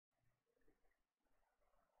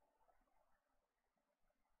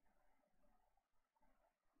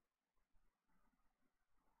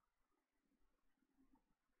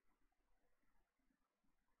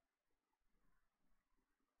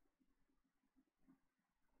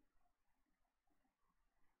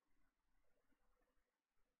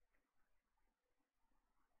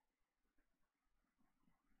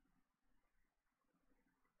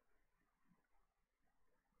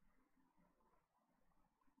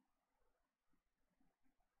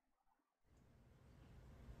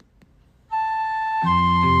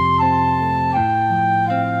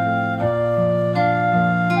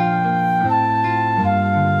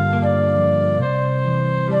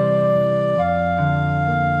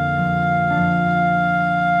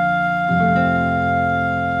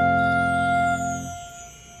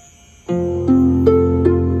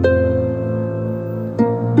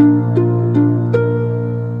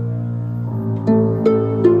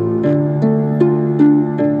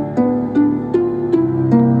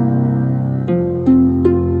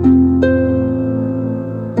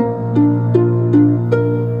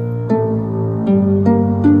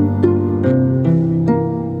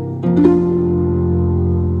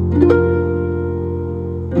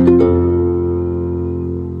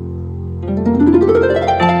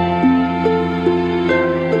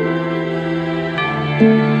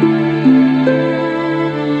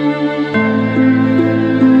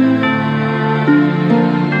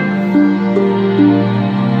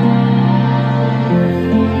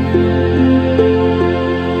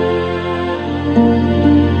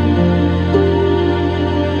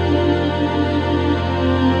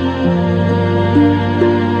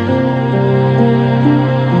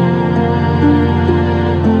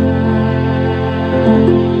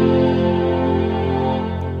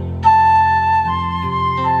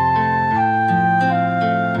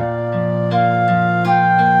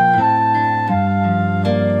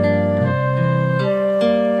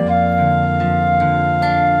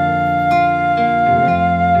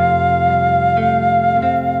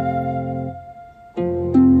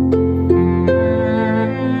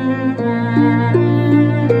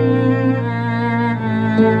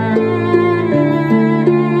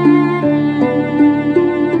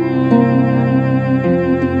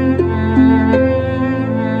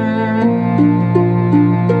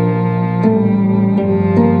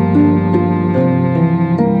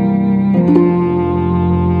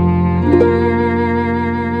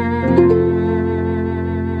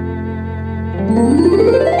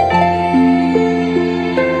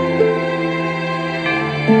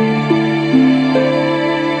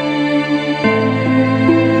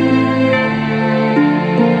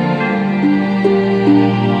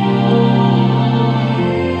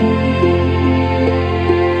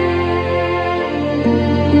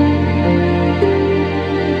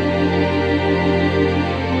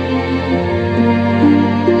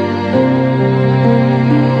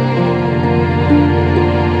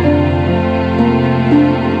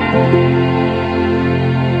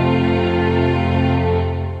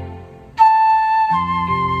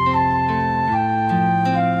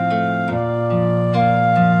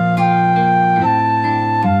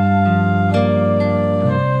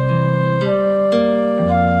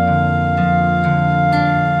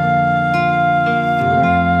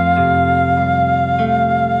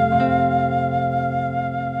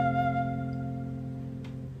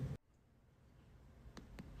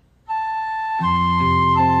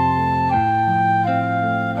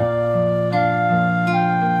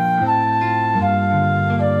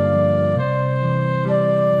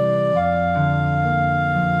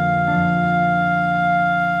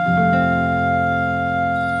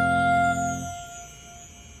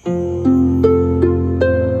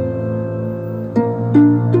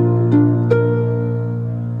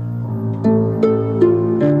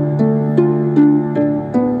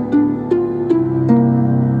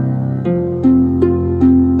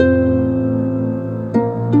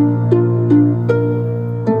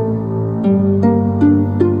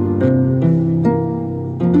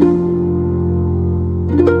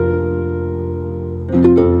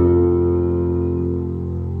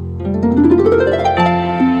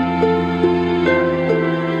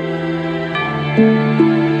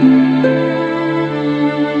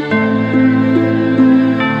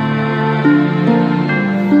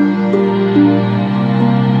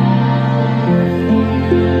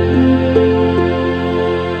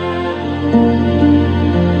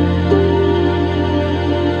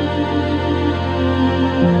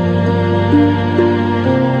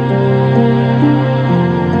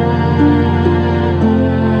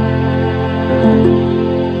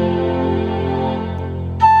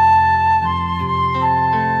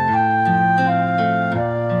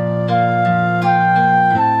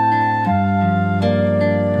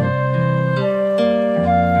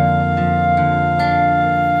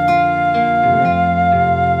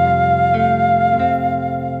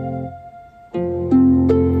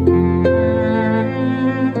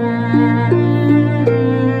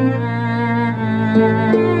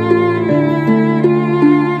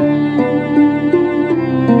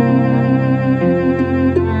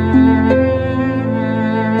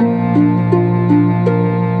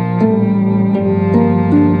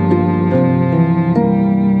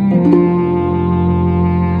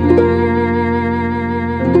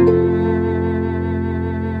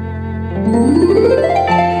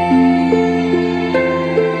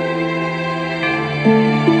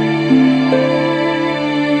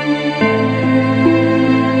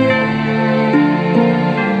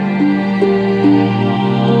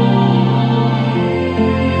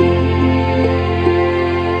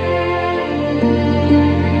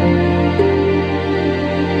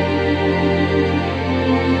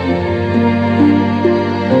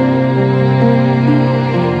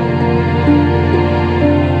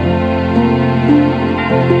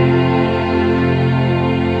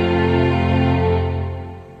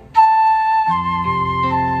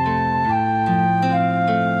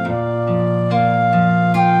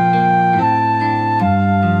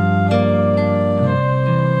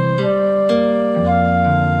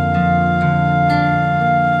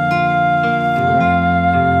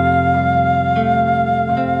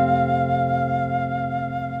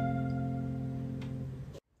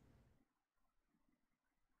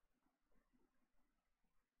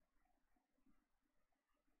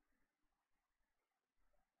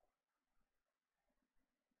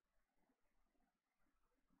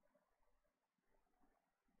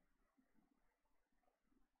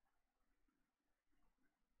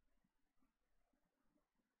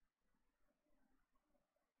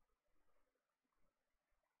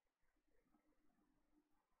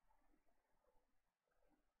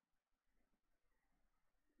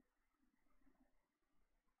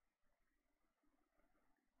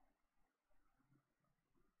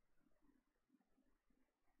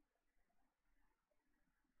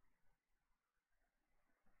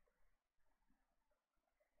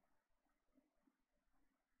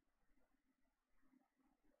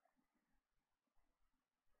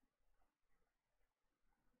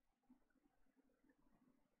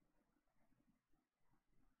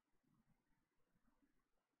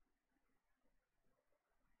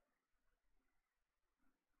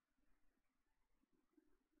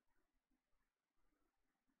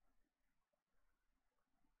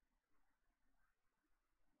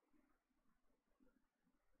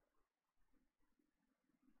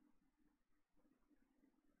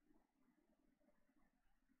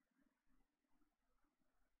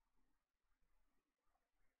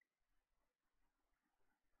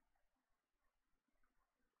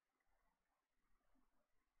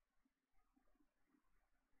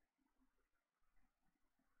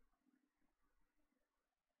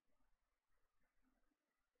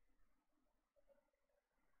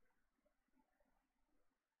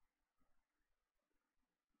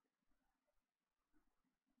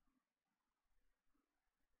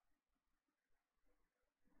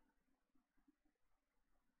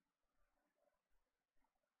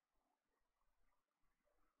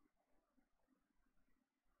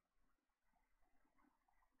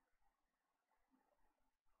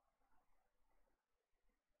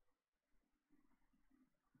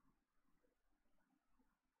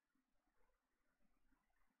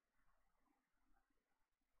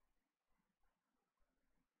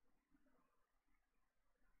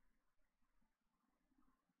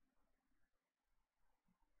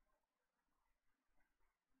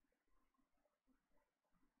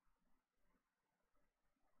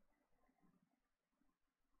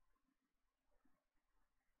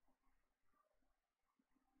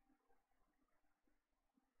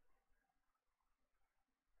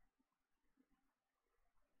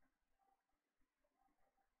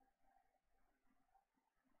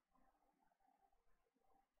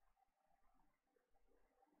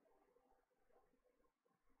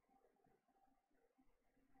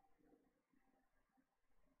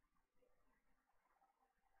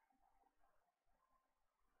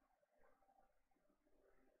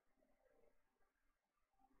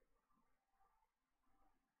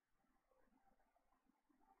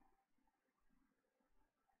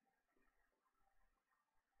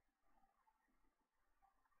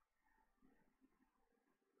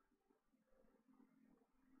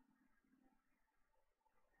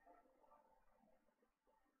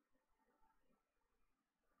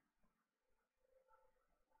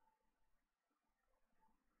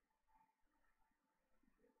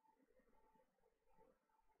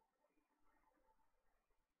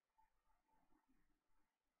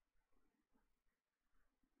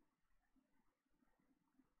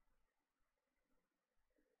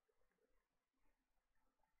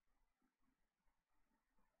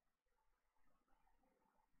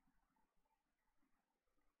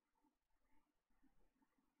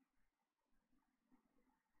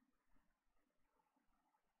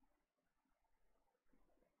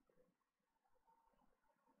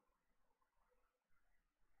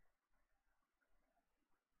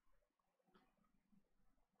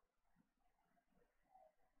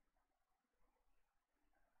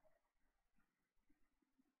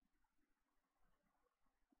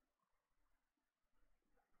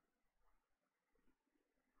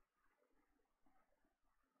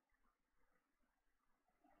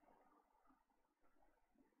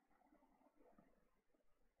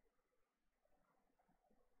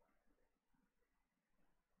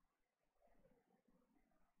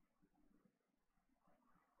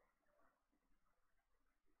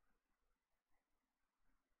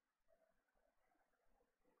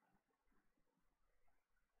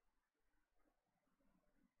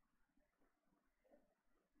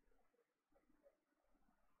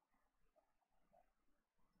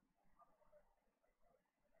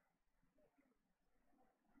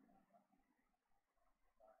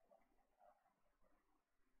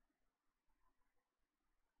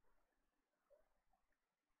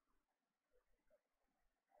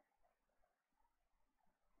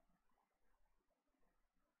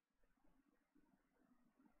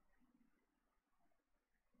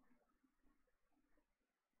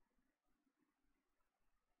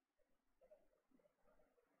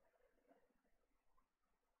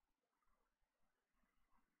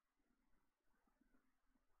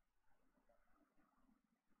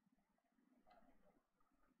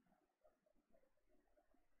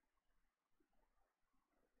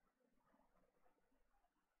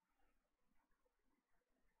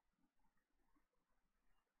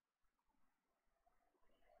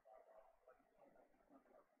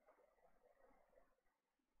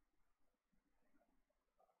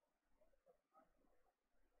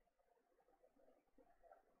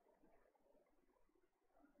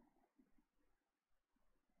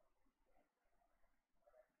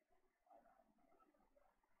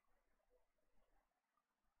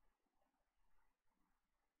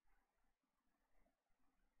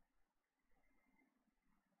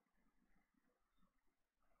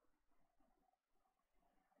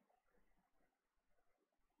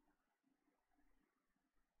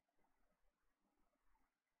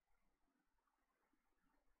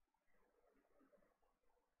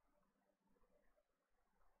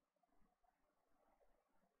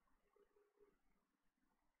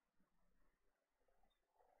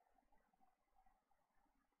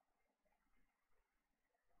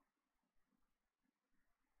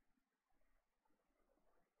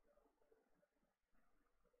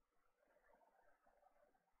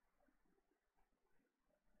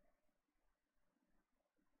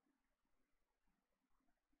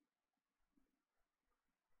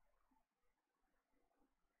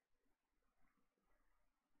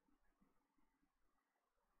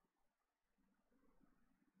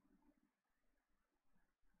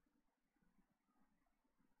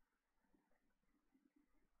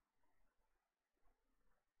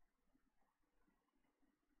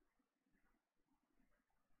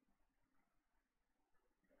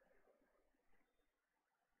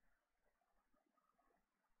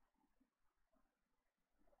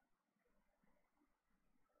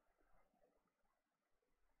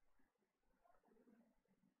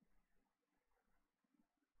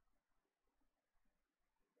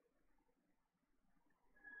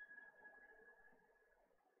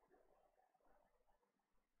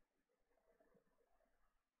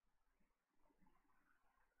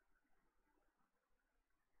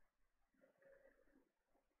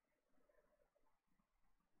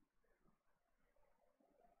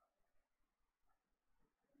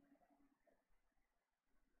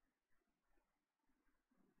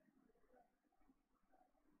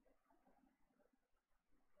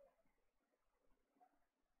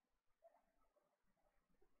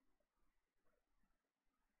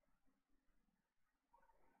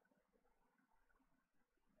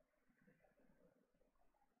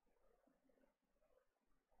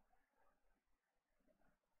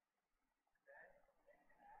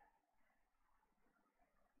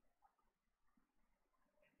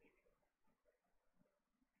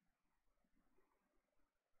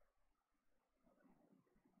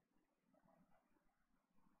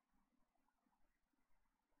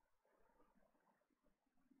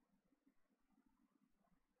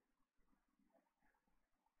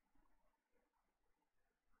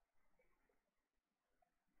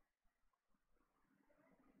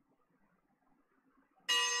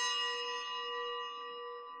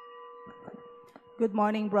Good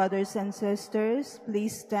morning, brothers and sisters.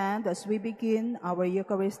 Please stand as we begin our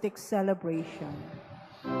Eucharistic celebration.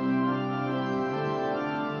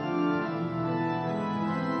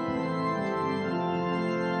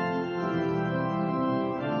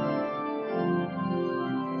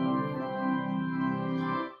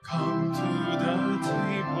 Come to the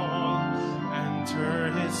table,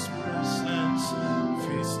 enter His presence,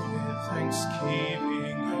 feast with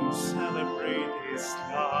thanksgiving and celebrate His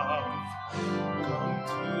love. Come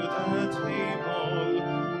to the table,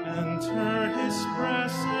 enter His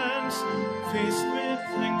presence, feast with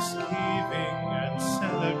thanksgiving and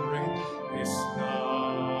celebrate His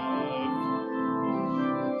love.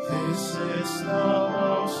 This is the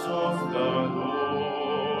house of the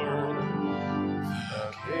Lord. The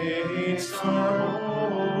gates are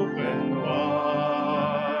open wide.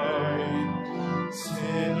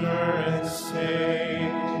 Sinner and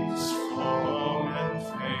saints, strong and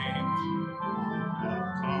faint,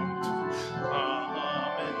 welcome to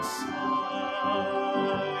come inside.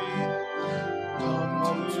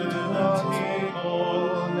 Come to the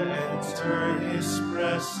table, enter His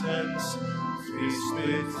presence, feast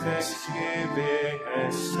with thanksgiving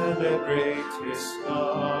and celebrate His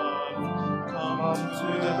love. Come to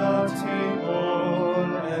the table,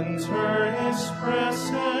 enter His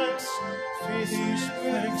presence, feast with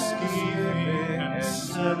thanksgiving and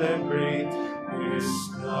celebrate His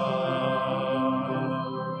love.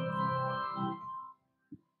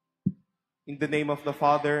 In the name of the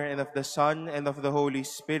Father, and of the Son, and of the Holy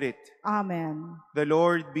Spirit. Amen. The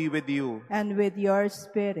Lord be with you. And with your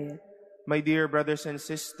spirit. My dear brothers and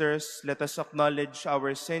sisters, let us acknowledge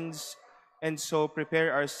our sins and so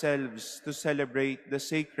prepare ourselves to celebrate the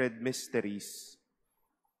sacred mysteries.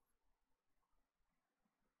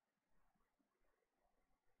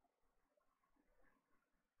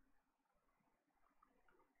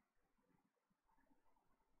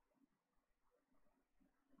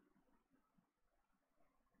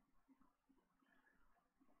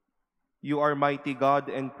 You are mighty God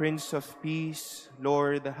and Prince of Peace.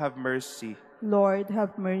 Lord, have mercy. Lord,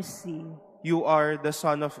 have mercy. You are the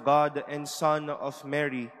Son of God and Son of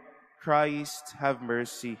Mary. Christ, have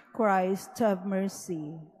mercy. Christ, have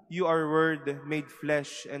mercy. You are Word made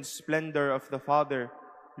flesh and splendor of the Father.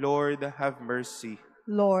 Lord, have mercy.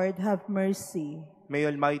 Lord, have mercy. May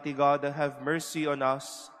Almighty God have mercy on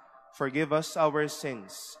us, forgive us our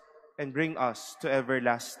sins, and bring us to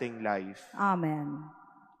everlasting life. Amen.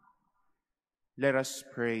 Let us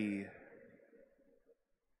pray.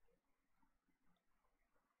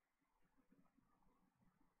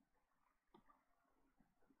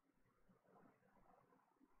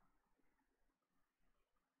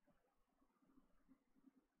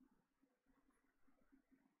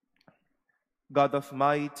 God of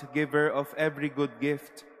might, giver of every good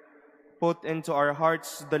gift, put into our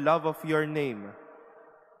hearts the love of your name,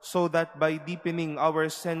 so that by deepening our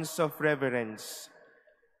sense of reverence,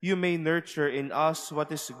 you may nurture in us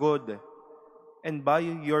what is good, and by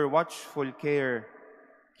your watchful care,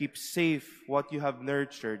 keep safe what you have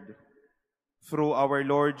nurtured. Through our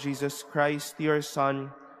Lord Jesus Christ, your Son,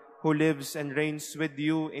 who lives and reigns with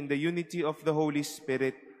you in the unity of the Holy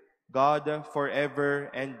Spirit, God, forever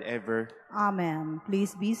and ever. Amen.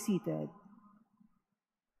 Please be seated.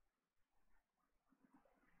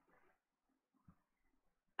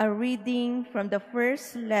 A reading from the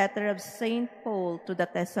first letter of St. Paul to the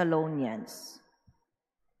Thessalonians.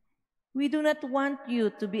 We do not want you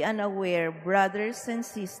to be unaware, brothers and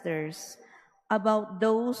sisters, about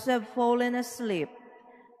those who have fallen asleep,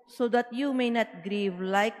 so that you may not grieve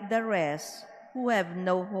like the rest who have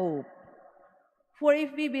no hope. For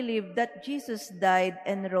if we believe that Jesus died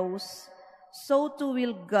and rose, so too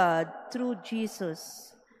will God, through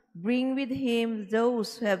Jesus, bring with him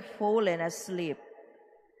those who have fallen asleep.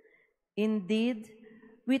 Indeed,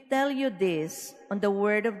 we tell you this on the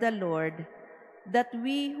word of the Lord, that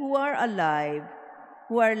we who are alive,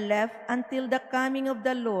 who are left until the coming of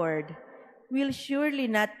the Lord, will surely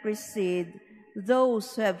not precede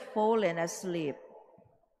those who have fallen asleep.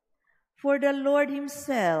 For the Lord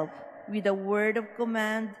himself, with a word of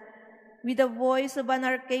command, with the voice of an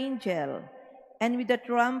archangel, and with the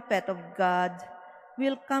trumpet of God,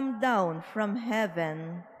 will come down from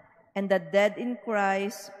heaven, and the dead in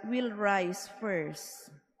Christ will rise first.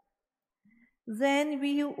 Then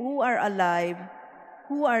we who are alive,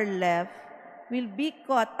 who are left, will be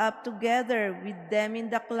caught up together with them in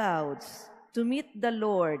the clouds to meet the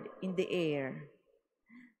Lord in the air.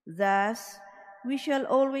 Thus, we shall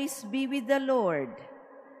always be with the Lord.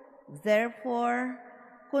 Therefore,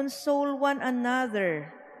 console one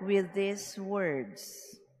another with these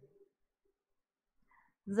words.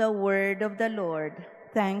 The word of the Lord.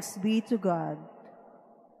 Thanks be to God.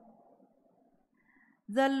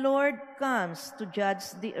 The Lord comes to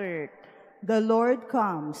judge the earth. The Lord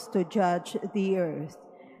comes to judge the earth.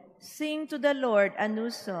 Sing to the Lord a new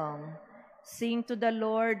song. Sing to the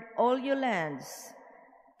Lord, all you lands.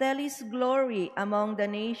 Tell his glory among the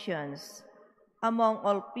nations, among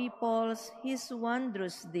all peoples his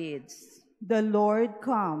wondrous deeds. The Lord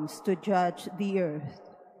comes to judge the earth.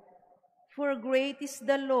 For great is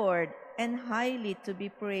the Lord, and highly to be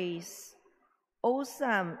praised.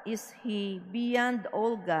 Awesome is he beyond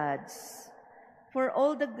all gods. For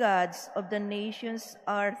all the gods of the nations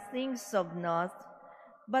are things of naught,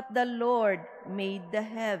 but the Lord made the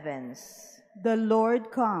heavens. The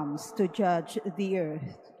Lord comes to judge the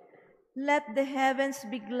earth. Let the heavens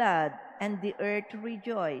be glad, and the earth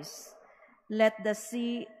rejoice. Let the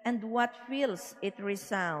sea and what fills it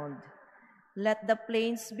resound. Let the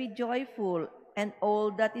plains be joyful, and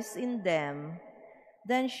all that is in them.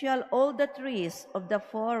 Then shall all the trees of the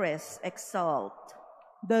forest exult.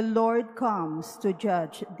 The Lord comes to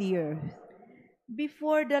judge the earth.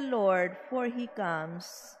 Before the Lord, for he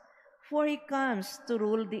comes to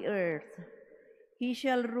rule the earth. He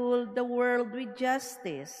shall rule the world with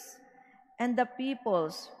justice, and the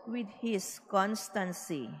peoples with his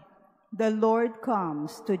constancy. The Lord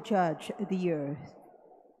comes to judge the earth.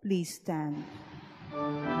 Please stand.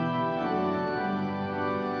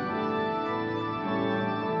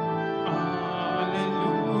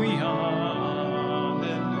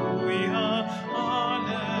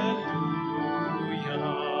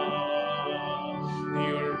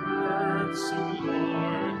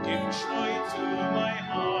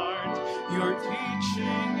 Your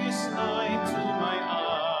teaching is light to my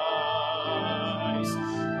eyes.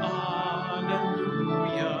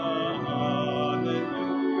 Alleluia,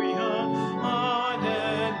 alleluia,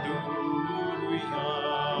 alleluia.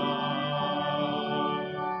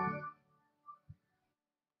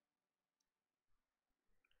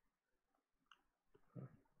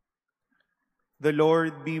 The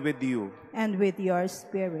Lord be with you. And with your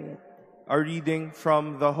spirit. A reading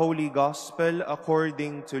from the Holy Gospel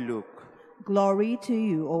according to Luke. Glory to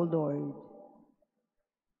you, O Lord.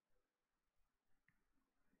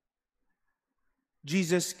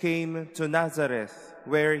 Jesus came to Nazareth,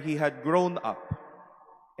 where he had grown up,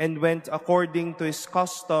 and went according to his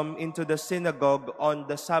custom into the synagogue on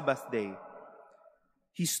the Sabbath day.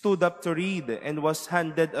 He stood up to read and was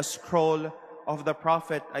handed a scroll of the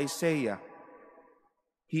prophet Isaiah.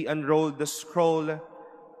 He unrolled the scroll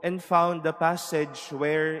and found the passage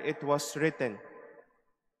where it was written,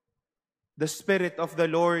 "The Spirit of the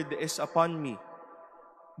Lord is upon me,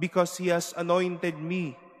 because he has anointed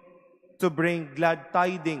me to bring glad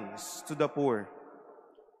tidings to the poor.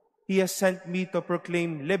 He has sent me to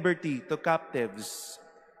proclaim liberty to captives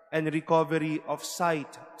and recovery of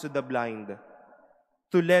sight to the blind,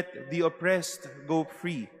 to let the oppressed go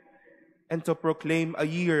free, and to proclaim a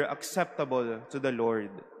year acceptable to the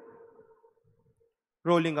Lord."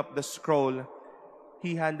 Rolling up the scroll,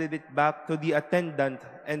 he handed it back to the attendant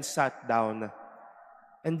and sat down.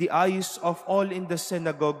 And the eyes of all in the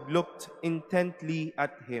synagogue looked intently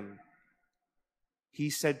at him. He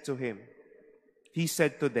said to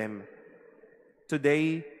them,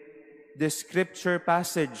 "Today, this scripture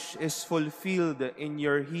passage is fulfilled in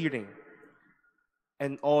your hearing."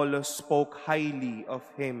 And all spoke highly of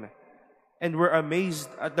him and were amazed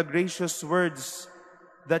at the gracious words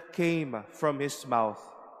that came from his mouth.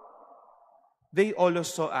 They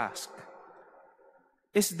also asked,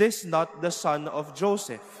 "Is this not the son of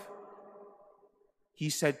Joseph?"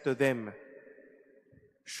 He said to them,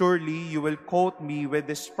 "Surely you will quote me with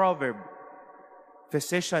this proverb,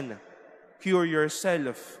 'Physician, cure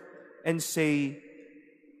yourself,' and say,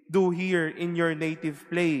 'Do here in your native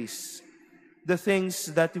place the things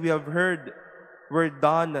that we have heard were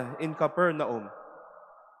done in Capernaum.'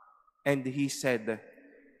 And he said,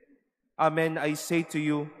 'Amen, I say to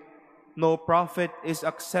you, no prophet is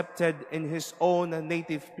accepted in his own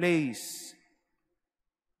native place.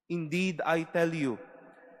 Indeed, I tell you,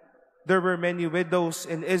 there were many widows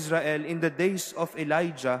in Israel in the days of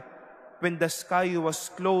Elijah, when the sky was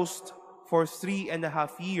closed for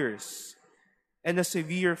 3.5 years, and a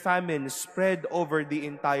severe famine spread over the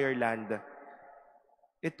entire land.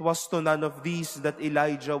 It was to none of these that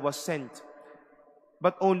Elijah was sent,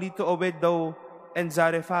 but only to a widow in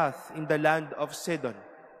Zarephath in the land of Sidon.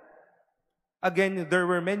 Again, there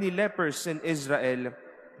were many lepers in Israel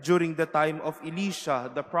during the time of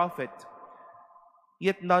Elisha the prophet,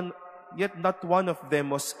 yet not one of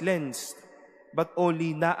them was cleansed, but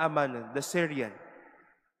only Naaman the Syrian.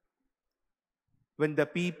 When the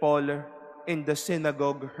people in the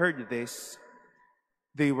synagogue heard this,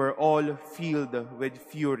 they were all filled with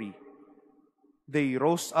fury. They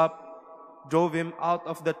rose up, drove him out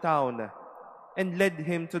of the town, and led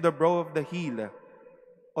him to the brow of the hill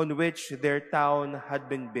on which their town had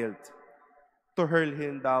been built, to hurl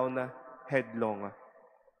him down headlong.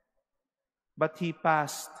 But he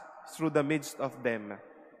passed through the midst of them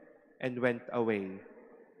and went away.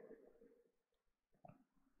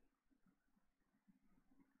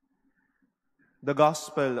 The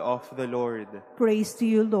Gospel of the Lord. Praise to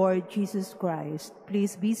you, Lord Jesus Christ.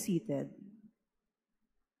 Please be seated.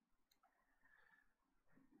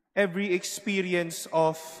 Every experience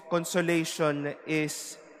of consolation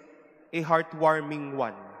is a heartwarming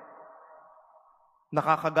one.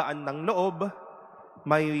 Nakakagaan ng loob,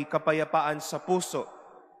 may kapayapaan sa puso.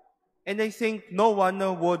 And I think no one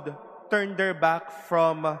would turn their back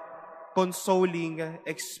from consoling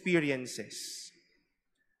experiences.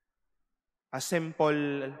 A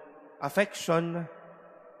simple affection,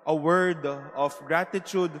 a word of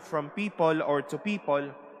gratitude from people or to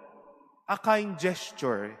people, a kind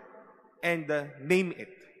gesture, and name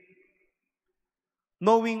it.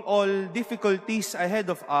 Knowing all difficulties ahead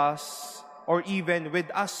of us, or even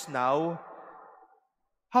with us now,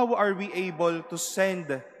 how are we able to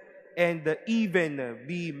send and even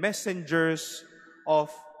be messengers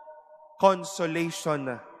of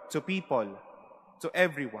consolation to people, to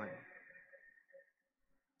everyone?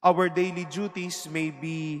 Our daily duties may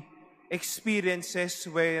be experiences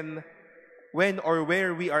when or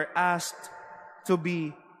where we are asked to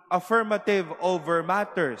be affirmative over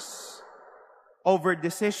matters, over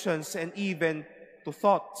decisions, and even to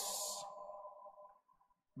thoughts.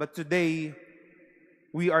 But today,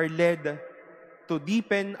 we are led to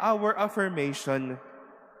deepen our affirmation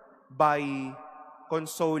by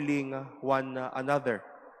consoling one another.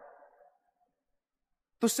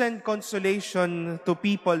 To send consolation to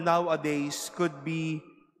people nowadays could be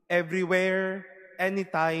everywhere,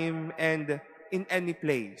 anytime, and in any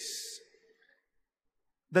place.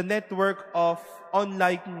 The network of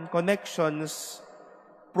online connections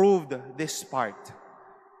proved this part.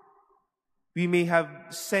 We may have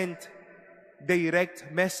sent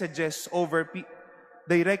direct messages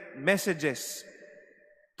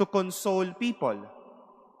to console people.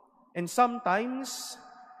 And sometimes,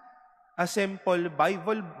 a simple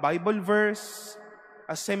Bible verse,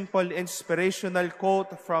 a simple inspirational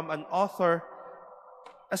quote from an author,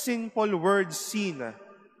 a simple word seen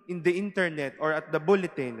in the internet or at the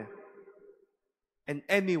bulletin, and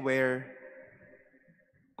anywhere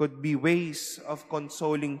could be ways of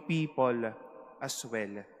consoling people as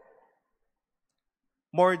well.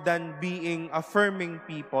 More than being affirming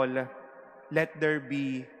people, let there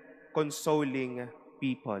be consoling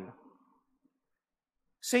people.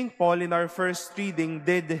 St. Paul, in our first reading,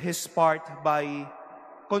 did his part by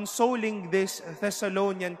consoling this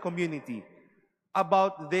Thessalonian community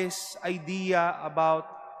about this idea about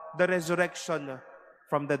the resurrection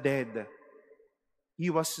from the dead. He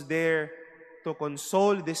was there to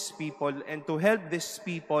console these people and to help these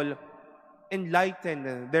people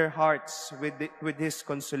enlighten their hearts with his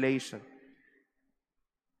consolation.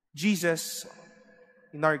 Jesus,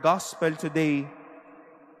 in our gospel today,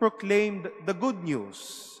 proclaimed the good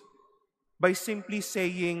news by simply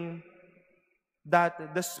saying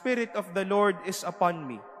that the Spirit of the Lord is upon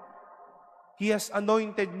me. He has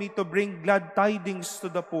anointed me to bring glad tidings to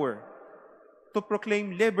the poor, to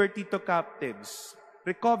proclaim liberty to captives,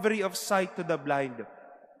 recovery of sight to the blind,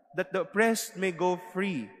 that the oppressed may go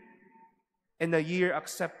free, and a year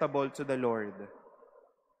acceptable to the Lord.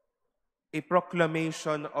 A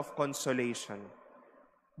proclamation of consolation.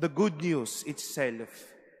 The good news itself.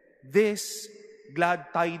 This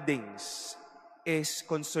glad tidings is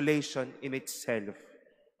consolation in itself.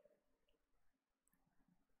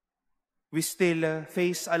 We still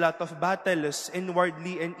face a lot of battles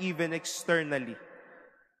inwardly and even externally.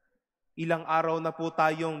 Ilang araw na po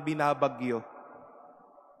tayong binabagyo.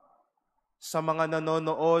 Sa mga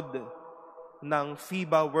nanonood ng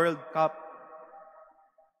FIBA World Cup,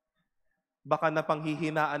 baka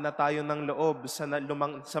napanghihinaan na tayo ng loob sa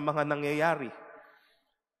mga nangyayari.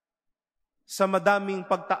 Sa madaming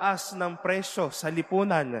pagtaas ng presyo sa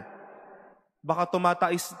lipunan, baka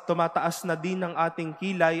tumataas na din ang ating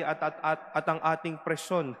kilay at ang ating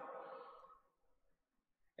presyon.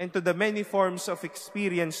 And to the many forms of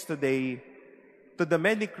experience today, to the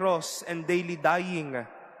many cross and daily dying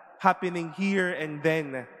happening here and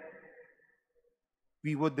then,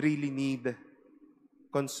 we would really need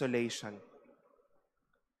consolation.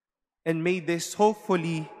 And may this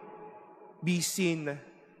hopefully be seen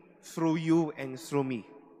through you and through me.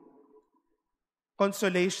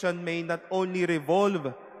 Consolation may not only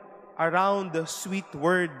revolve around the sweet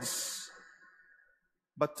words,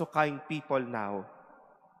 but to kind people now.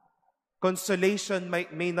 Consolation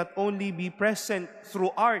may not only be present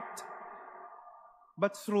through art,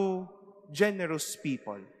 but through generous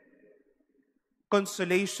people.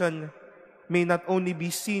 Consolation may not only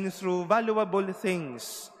be seen through valuable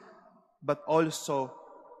things, but also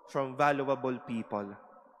from valuable people.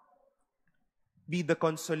 Be the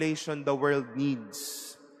consolation the world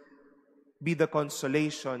needs. Be the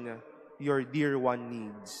consolation your dear one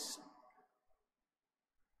needs.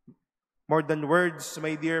 More than words,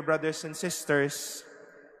 my dear brothers and sisters,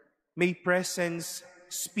 may presence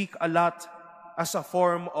speak a lot as a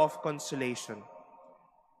form of consolation.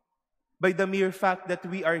 By the mere fact that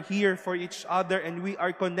we are here for each other and we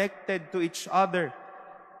are connected to each other,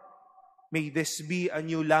 may this be a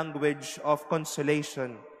new language of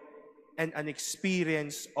consolation and an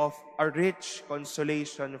experience of a rich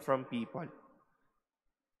consolation from people.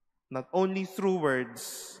 Not only through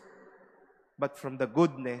words, but from the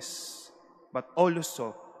goodness, but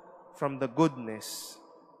also from the goodness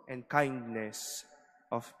and kindness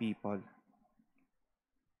of people.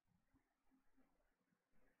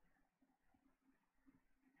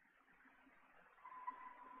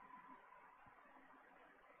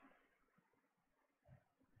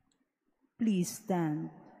 Please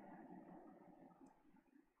stand.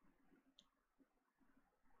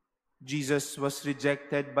 Jesus was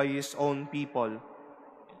rejected by his own people.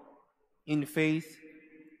 In faith,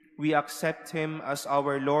 we accept him as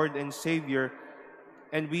our Lord and Savior,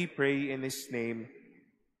 and we pray in his name.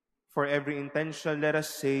 For every intention, let us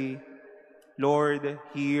say, Lord,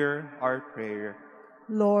 hear our prayer.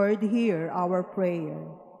 Lord, hear our prayer.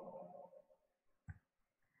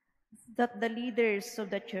 That the leaders of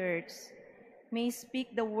the Church may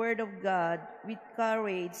speak the word of God with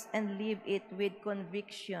courage and live it with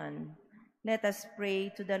conviction. Let us pray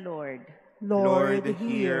to the Lord. Lord,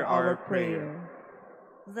 hear our prayer.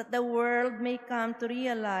 That the world may come to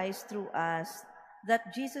realize through us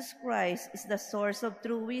that Jesus Christ is the source of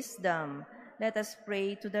true wisdom. Let us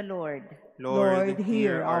pray to the Lord. Lord,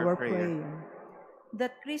 hear our prayer.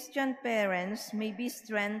 That Christian parents may be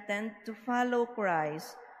strengthened to follow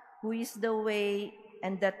Christ, who is the way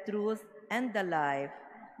and the truth and the life.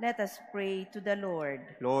 Let us pray to the Lord.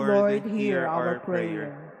 Lord, hear our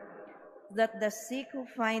prayer. That the sick who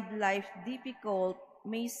find life difficult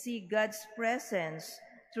may see God's presence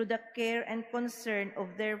through the care and concern of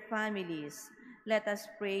their families. Let us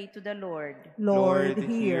pray to the Lord. Lord,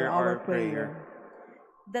 hear our prayer.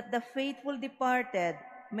 That the faithful departed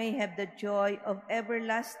may have the joy of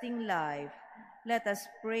everlasting life. Let us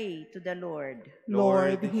pray to the Lord.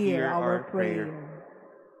 Lord, hear our prayer.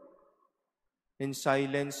 In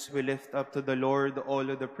silence, we lift up to the Lord all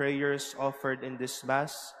of the prayers offered in this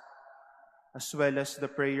Mass, as well as the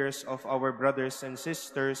prayers of our brothers and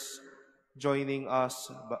sisters joining us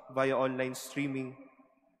via online streaming.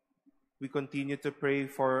 We continue to pray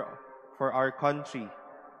for our country,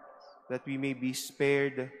 that we may be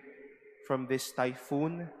spared from this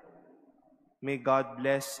typhoon. May God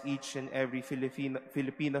bless each and every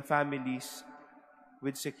Filipino families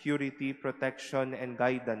with security, protection, and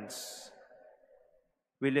guidance.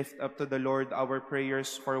 We lift up to the Lord our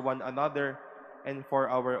prayers for one another and for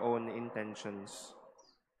our own intentions.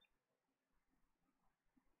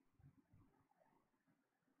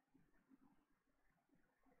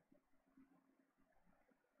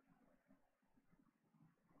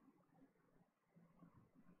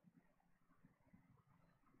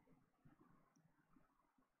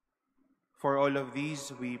 For all of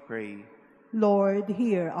these we pray. Lord,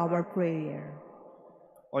 hear our prayer.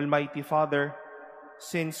 Almighty Father,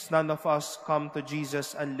 since none of us come to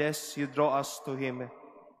Jesus unless you draw us to him,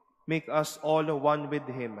 make us all one with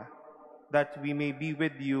him, that we may be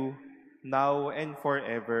with you now and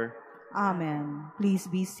forever. Amen. Please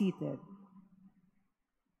be seated.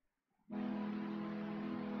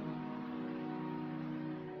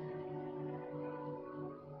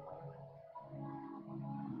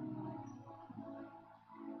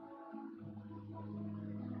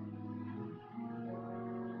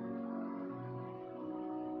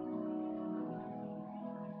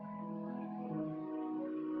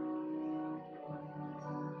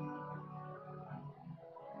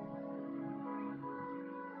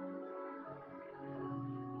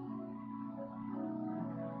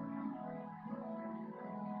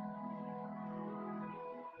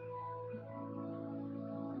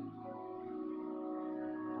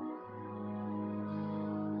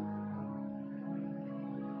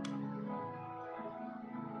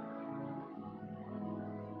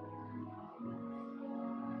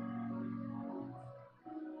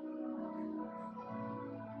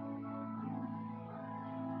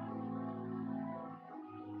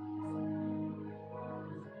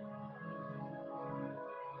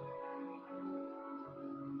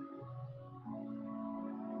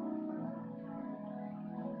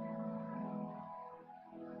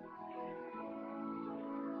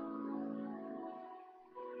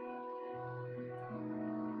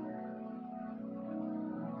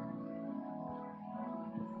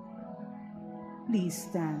 Please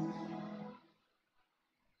stand.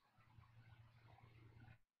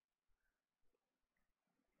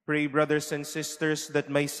 Pray, brothers and sisters, that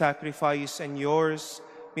my sacrifice and yours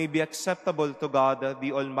may be acceptable to God,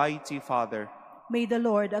 the Almighty Father. May the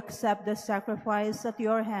Lord accept the sacrifice at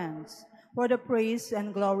your hands for the praise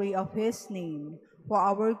and glory of his name, for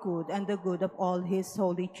our good and the good of all his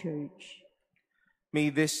holy church. May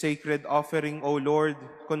this sacred offering, O Lord,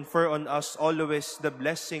 confer on us always the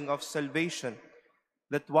blessing of salvation,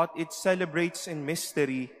 that what it celebrates in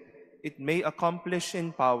mystery, it may accomplish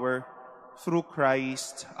in power, through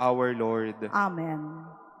Christ our Lord. Amen.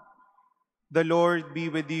 The Lord be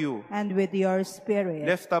with you. And with your spirit.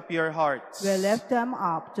 Lift up your hearts. We lift them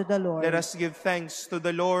up to the Lord. Let us give thanks to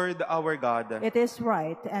the Lord our God. It is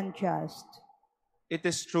right and just. It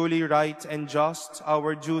is truly right and just,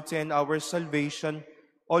 our duty and our salvation,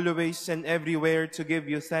 always and everywhere to give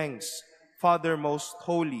you thanks, Father most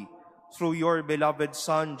holy, through your beloved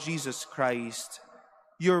Son, Jesus Christ,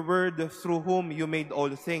 your word through whom you made all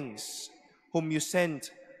things, whom you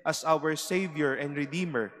sent as our Savior and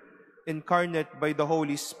Redeemer, incarnate by the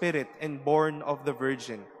Holy Spirit and born of the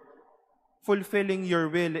Virgin. Fulfilling your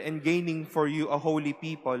will and gaining for you a holy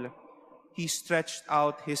people, he stretched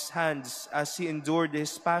out his hands as he endured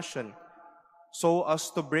his passion, so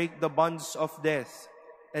as to break the bonds of death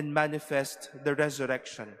and manifest the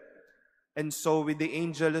resurrection. And so with the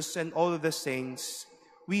angels and all the saints,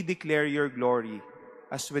 we declare your glory,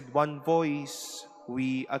 as with one voice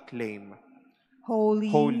we acclaim. Holy,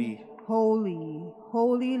 Holy, holy,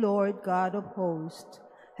 holy Lord God of hosts,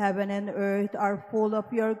 heaven and earth are full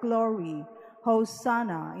of your glory.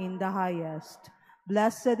 Hosanna in the highest.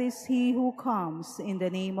 Blessed is he who comes in the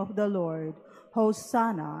name of the Lord.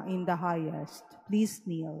 Hosanna in the highest. Please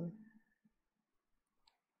kneel.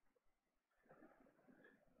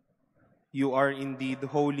 you are indeed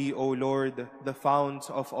holy, O Lord, the fount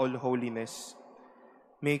of all holiness.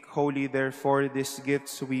 Make holy, therefore, these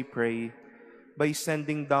gifts, we pray, by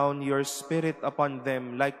sending down your Spirit upon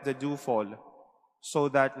them like the dewfall, so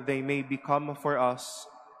that they may become for us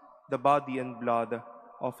the body and blood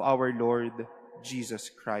of our Lord Jesus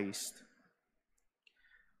Christ.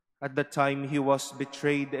 At the time he was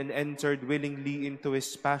betrayed and entered willingly into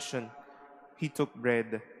his passion, he took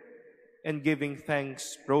bread, and giving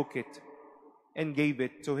thanks, broke it, and gave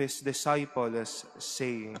it to his disciples,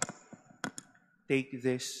 saying, "Take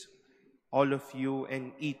this, all of you,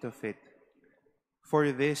 and eat of it,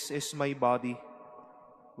 for this is my body,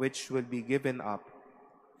 which will be given up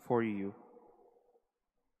for you."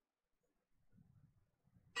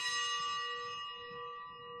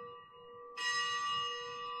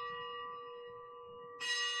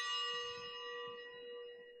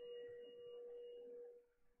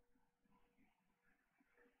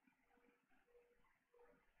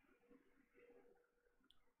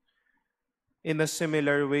 In a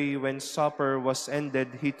similar way, when supper was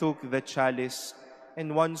ended, he took the chalice,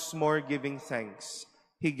 and once more giving thanks,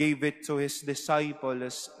 he gave it to his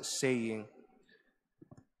disciples, saying,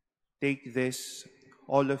 "Take this,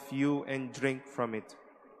 all of you, and drink from it.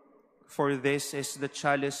 For this is the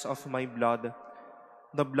chalice of my blood,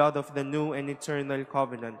 the blood of the new and eternal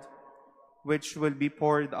covenant, which will be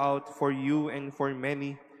poured out for you and for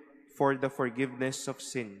many for the forgiveness of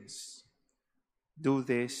sins. Do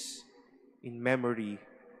this in memory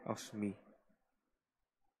of me."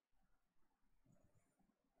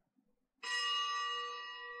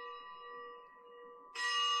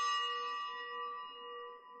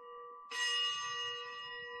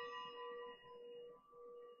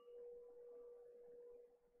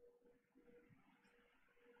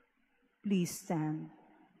 Please stand.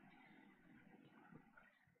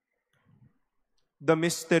 The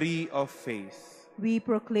mystery of faith. We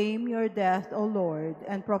proclaim your death, O Lord,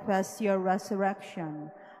 and profess your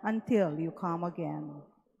resurrection until you come again.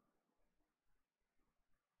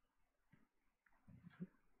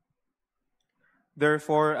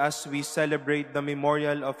 Therefore, as we celebrate the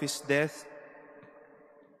memorial of his death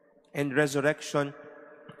and resurrection,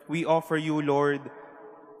 we offer you, Lord,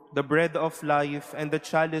 the bread of life and the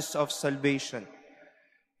chalice of salvation,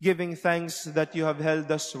 giving thanks that you have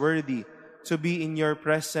held us worthy to be in your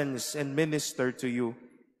presence and minister to you.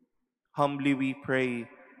 Humbly we pray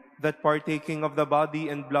that, partaking of the body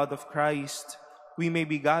and blood of Christ, we may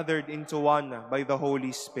be gathered into one by the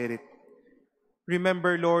Holy Spirit.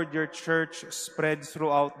 Remember, Lord, your church spread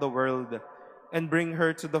throughout the world, and bring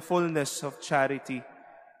her to the fullness of charity,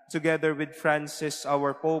 together with Francis,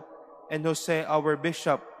 our Pope, and Jose, our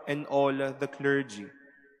Bishop, and all the clergy.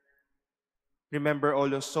 Remember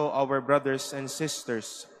also our brothers and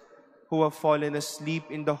sisters who have fallen asleep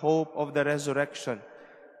in the hope of the resurrection,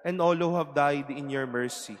 and all who have died in your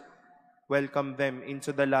mercy. Welcome them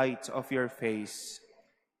into the light of your face.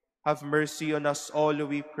 Have mercy on us all,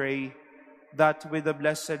 we pray, that with the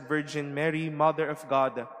Blessed Virgin Mary, Mother of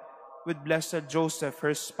God, with blessed Joseph,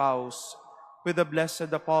 her spouse, with the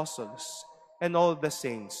blessed apostles, and all the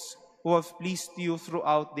saints who have pleased you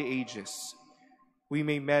throughout the ages, we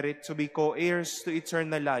may merit to be co-heirs to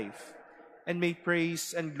eternal life, and may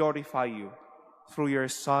praise and glorify you through your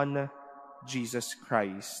Son, Jesus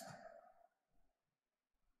Christ.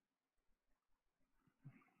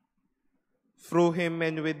 Through him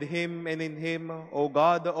and with him and in him, O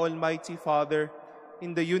God, the Almighty Father,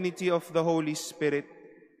 in the unity of the Holy Spirit,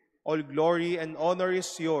 all glory and honor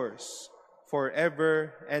is yours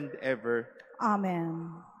forever and ever.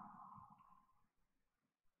 Amen.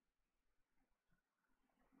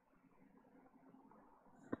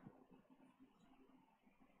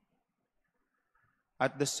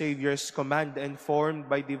 At the Savior's command and formed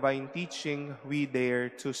by divine teaching, we dare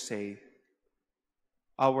to say,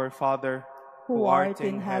 Our Father, Who art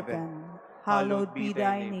in heaven, hallowed be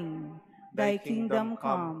thy name. Thy kingdom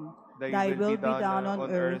come, thy will be done on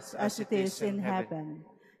earth as it is in heaven.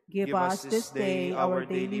 Give us this day our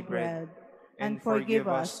daily bread, and forgive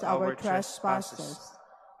us our trespasses,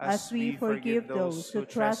 as we forgive those who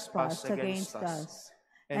trespass against us.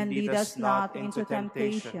 And lead us not into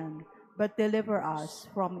temptation, but deliver us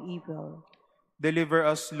from evil. Deliver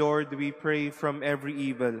us, Lord, we pray, from every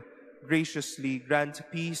evil. Graciously grant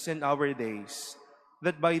peace in our days,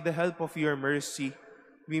 that by the help of your mercy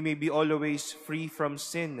we may be always free from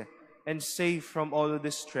sin and safe from all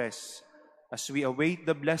distress, as we await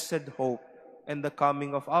the blessed hope and the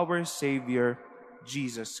coming of our Savior,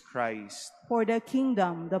 Jesus Christ. For the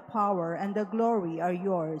kingdom, the power, and the glory are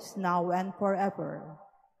yours, now and forever.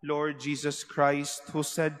 Lord Jesus Christ, who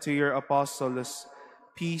said to your apostles,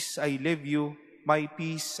 Peace I leave you, my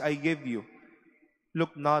peace I give you,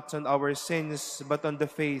 look not on our sins, but on the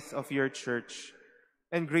faith of your church,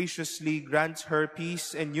 and graciously grant her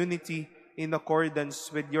peace and unity in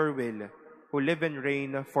accordance with your will, who live and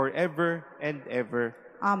reign forever and ever.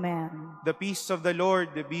 Amen. The peace of the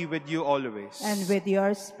Lord be with you always. And with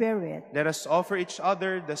your spirit. Let us offer each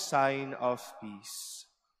other the sign of peace.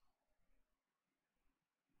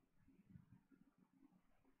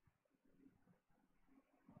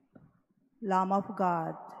 Lamb of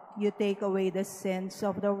God, you take away the sins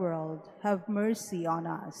of the world, have mercy on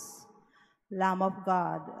us. Lamb of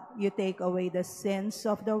God, you take away the sins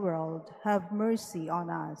of the world, have mercy on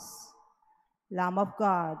us. Lamb of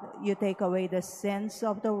God, you take away the sins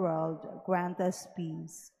of the world, grant us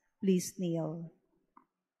peace. Please kneel.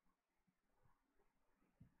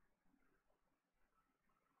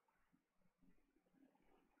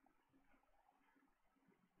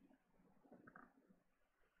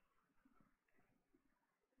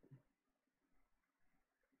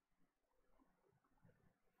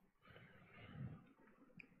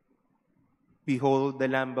 Behold the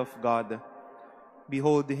Lamb of God.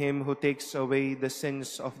 Behold him who takes away the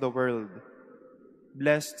sins of the world.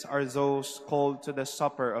 Blessed are those called to the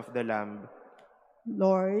supper of the Lamb.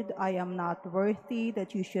 Lord, I am not worthy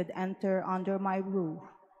that you should enter under my roof,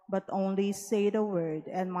 but only say the word,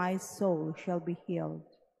 and my soul shall be healed.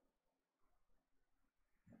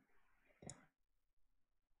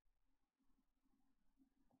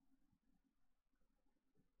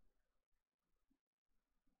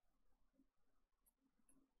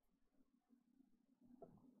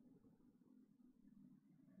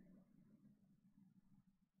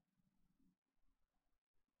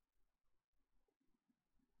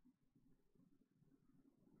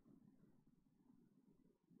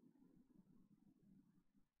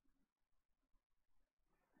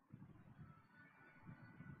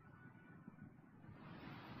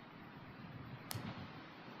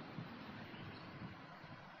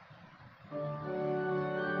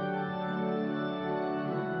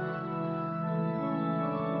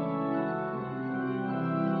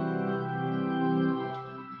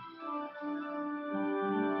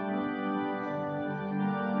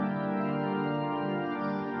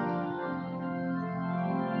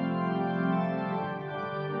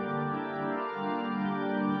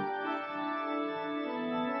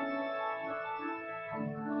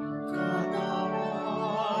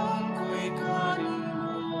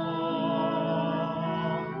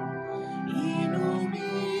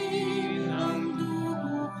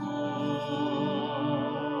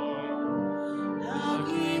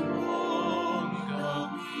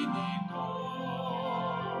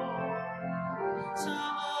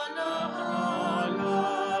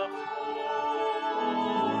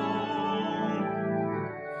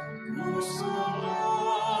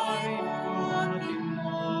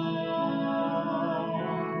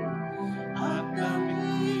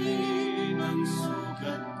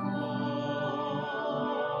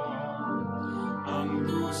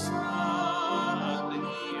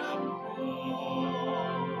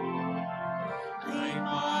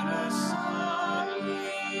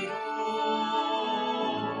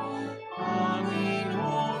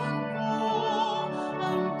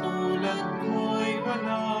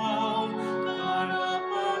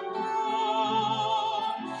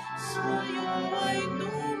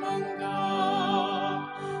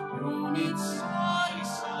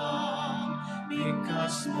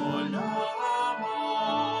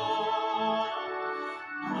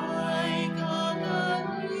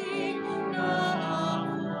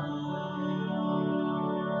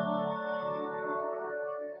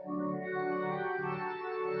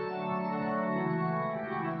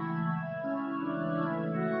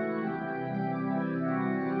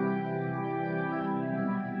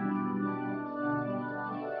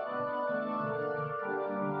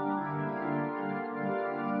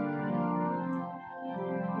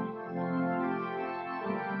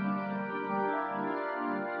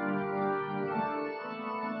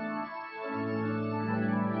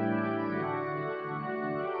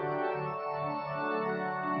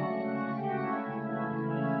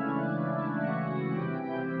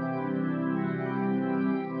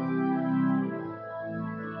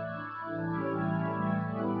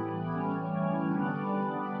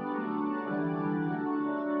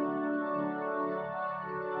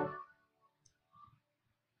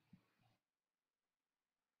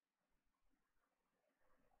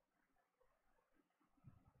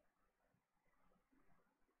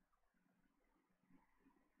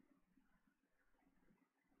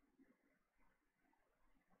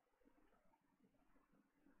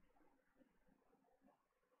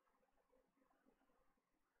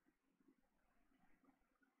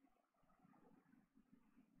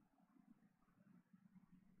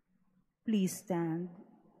 Please stand.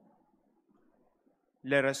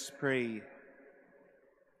 Let us pray.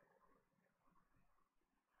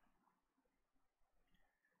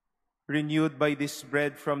 Renewed by this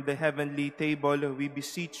bread from the heavenly table, we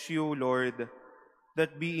beseech you, Lord,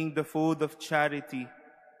 that being the food of charity,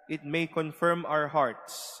 it may confirm our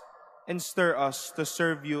hearts and stir us to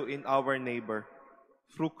serve you in our neighbor.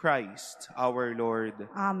 Through Christ our Lord.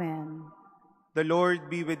 Amen. The Lord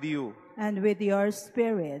be with you. And with your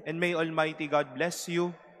spirit. And may Almighty God bless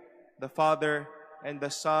you, the Father, and the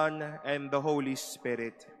Son, and the Holy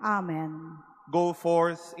Spirit. Amen. Go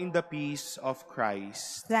forth in the peace of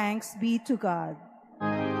Christ. Thanks be to God.